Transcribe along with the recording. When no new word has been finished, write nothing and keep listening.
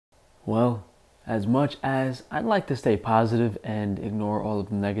Well, as much as I'd like to stay positive and ignore all of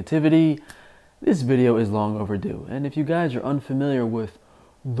the negativity, this video is long overdue. And if you guys are unfamiliar with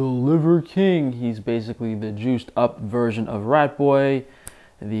the Liver King, he's basically the juiced up version of Rat Boy.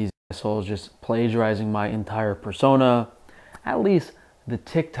 These assholes just plagiarizing my entire persona. At least the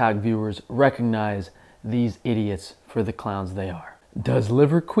TikTok viewers recognize these idiots for the clowns they are. Does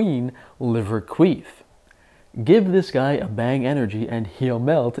Liver Queen liver queef? Give this guy a bang energy and he'll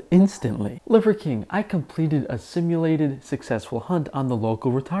melt instantly. Liver King, I completed a simulated successful hunt on the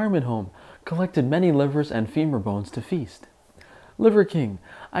local retirement home, collected many livers and femur bones to feast. Liver King,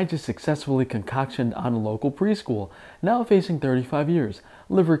 I just successfully concoctioned on a local preschool, now facing 35 years.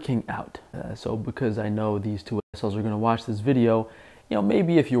 Liver King out. So because I know these two assholes are going to watch this video,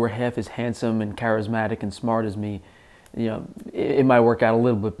 maybe if you were half as handsome and charismatic and smart as me, it might work out a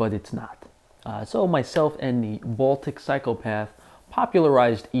little bit, but it's not. So myself and the Baltic psychopath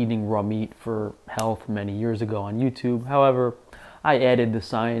popularized eating raw meat for health many years ago on YouTube. However, I added the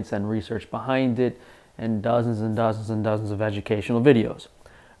science and research behind it and dozens and dozens and dozens of educational videos.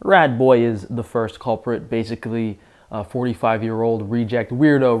 Rat Boy is the first culprit, basically a 45-year-old reject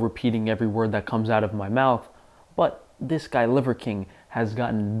weirdo repeating every word that comes out of my mouth. But this guy, Liver King, has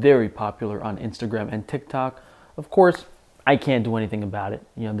gotten very popular on Instagram and TikTok. Of course, I can't do anything about it.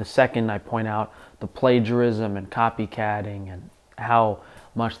 The second I point out the plagiarism and copycatting and how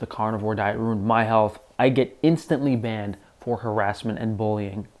much the carnivore diet ruined my health, I get instantly banned for harassment and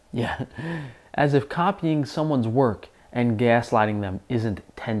bullying. Yeah, as if copying someone's work and gaslighting them isn't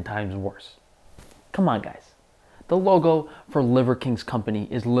 10 times worse. Come on, guys. The logo for Liver King's company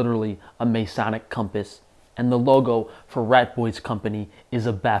is literally a Masonic compass, and the logo for Rat Boy's company is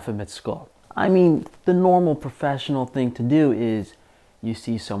a Baphomet skull. I mean, the normal professional thing to do is you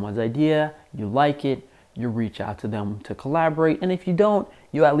see someone's idea, you like it, you reach out to them to collaborate, and if you don't,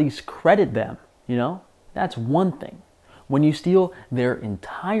 you at least credit them, That's one thing. When you steal their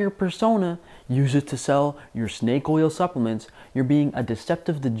entire persona, use it to sell your snake oil supplements, you're being a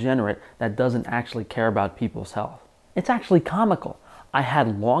deceptive degenerate that doesn't actually care about people's health. It's actually comical. I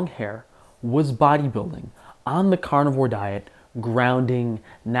had long hair, was bodybuilding, on the carnivore diet, grounding,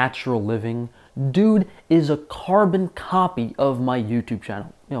 natural living. Dude is a carbon copy of my YouTube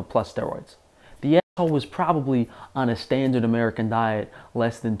channel, plus steroids. The asshole was probably on a standard American diet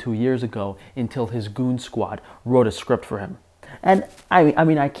less than 2 years ago until his goon squad wrote a script for him. And I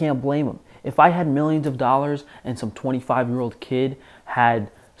mean, I can't blame him. If I had millions of dollars and some 25-year-old kid had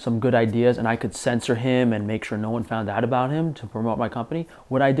some good ideas and I could censor him and make sure no one found out about him to promote my company,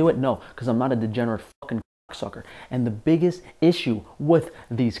 would I do it? No, because I'm not a degenerate fucking cocksucker. And the biggest issue with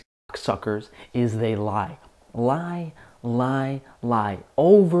these cocksuckers is they lie. Lie, lie, lie,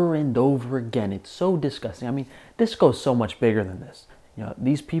 over and over again. It's so disgusting. I mean, this goes so much bigger than this.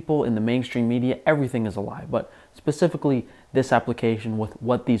 These people in the mainstream media, everything is a lie. But specifically, this application with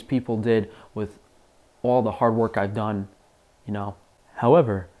what these people did, with all the hard work I've done,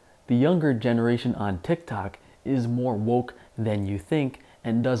 However, the younger generation on TikTok is more woke than you think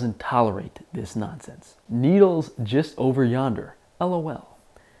and doesn't tolerate this nonsense. Needles just over yonder. LOL.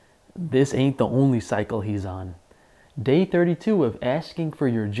 This ain't the only cycle he's on. Day 32 of asking for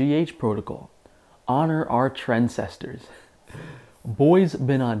your GH protocol. Honor our trendsetters. Boy's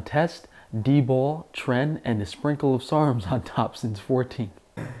been on test, D-ball, trend, and a sprinkle of SARMs on top since 14.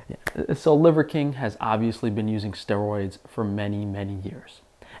 Yeah. So Liver King has obviously been using steroids for many, many years.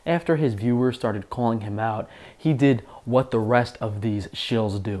 After his viewers started calling him out, he did what the rest of these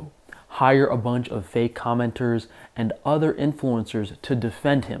shills do. Hire a bunch of fake commenters and other influencers to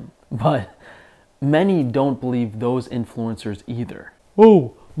defend him. But many don't believe those influencers either.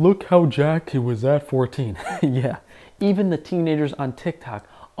 Oh, look how jacked he was at 14. Yeah, even the teenagers on TikTok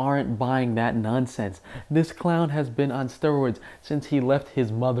aren't buying that nonsense. This clown has been on steroids since he left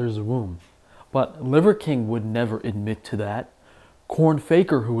his mother's womb. But Liver King would never admit to that. Corn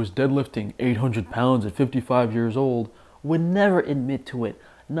Faker, who was deadlifting 800 pounds at 55 years old, would never admit to it.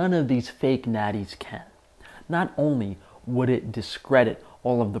 None of these fake natties can. Not only would it discredit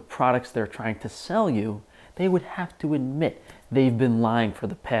all of the products they're trying to sell you, they would have to admit they've been lying for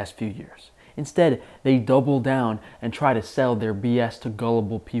the past few years. Instead, they double down and try to sell their BS to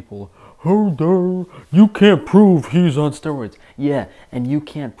gullible people. Oh, no, you can't prove he's on steroids. Yeah, and you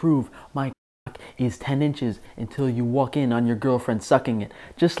can't prove my cock is 10 inches until you walk in on your girlfriend sucking it.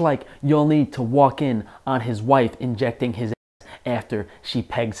 Just like you'll need to walk in on his wife injecting his ass after she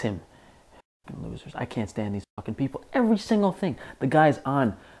pegs him. Losers. I can't stand these fucking people. Every single thing. The guy's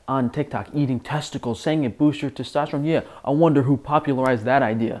on TikTok eating testicles, saying it boosts your testosterone. Yeah, I wonder who popularized that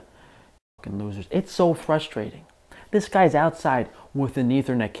idea. Losers. It's so frustrating. This guy's outside with an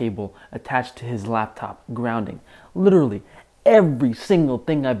Ethernet cable attached to his laptop, grounding. Literally every single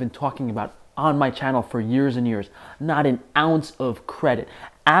thing I've been talking about on my channel for years and years. Not an ounce of credit.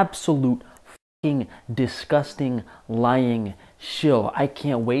 Absolute fucking disgusting lying shill. I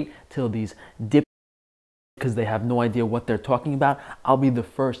can't wait till these dip, because they have no idea what they're talking about. I'll be the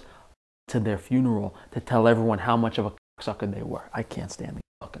first to their funeral to tell everyone how much of a cocksucker they were. I can't stand these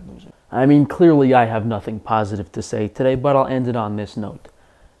fucking losers. I mean, clearly I have nothing positive to say today, but I'll end it on this note.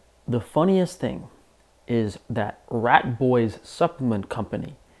 The funniest thing is that Rat Boy's supplement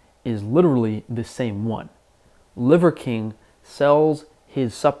company is literally the same one. Liver King sells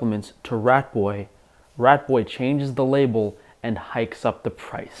his supplements to Rat Boy. Rat Boy changes the label and hikes up the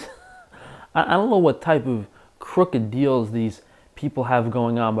price. I don't know what type of crooked deals these people have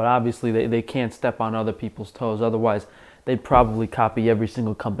going on, but obviously they can't step on other people's toes. Otherwise, they'd probably copy every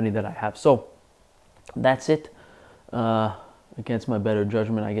single company that I have. So that's it. Against my better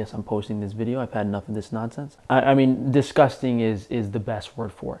judgment, I guess I'm posting this video. I've had enough of this nonsense. I mean, disgusting is the best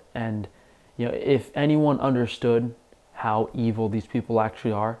word for it. And you know, if anyone understood how evil these people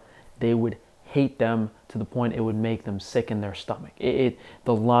actually are, they would hate them to the point it would make them sick in their stomach. The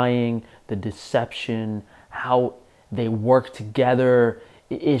lying, the deception, how they work together,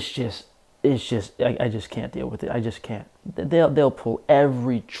 it's just I just can't deal with it. I just can't. They'll pull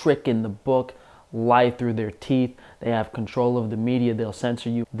every trick in the book, lie through their teeth. They have control of the media. They'll censor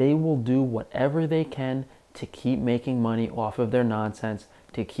you. They will do whatever they can to keep making money off of their nonsense,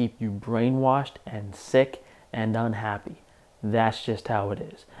 to keep you brainwashed and sick and unhappy. That's just how it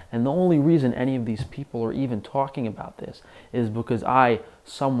is. And the only reason any of these people are even talking about this is because I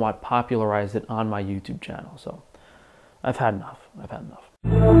somewhat popularized it on my YouTube channel. So I've had enough. I've had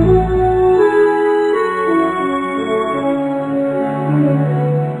enough.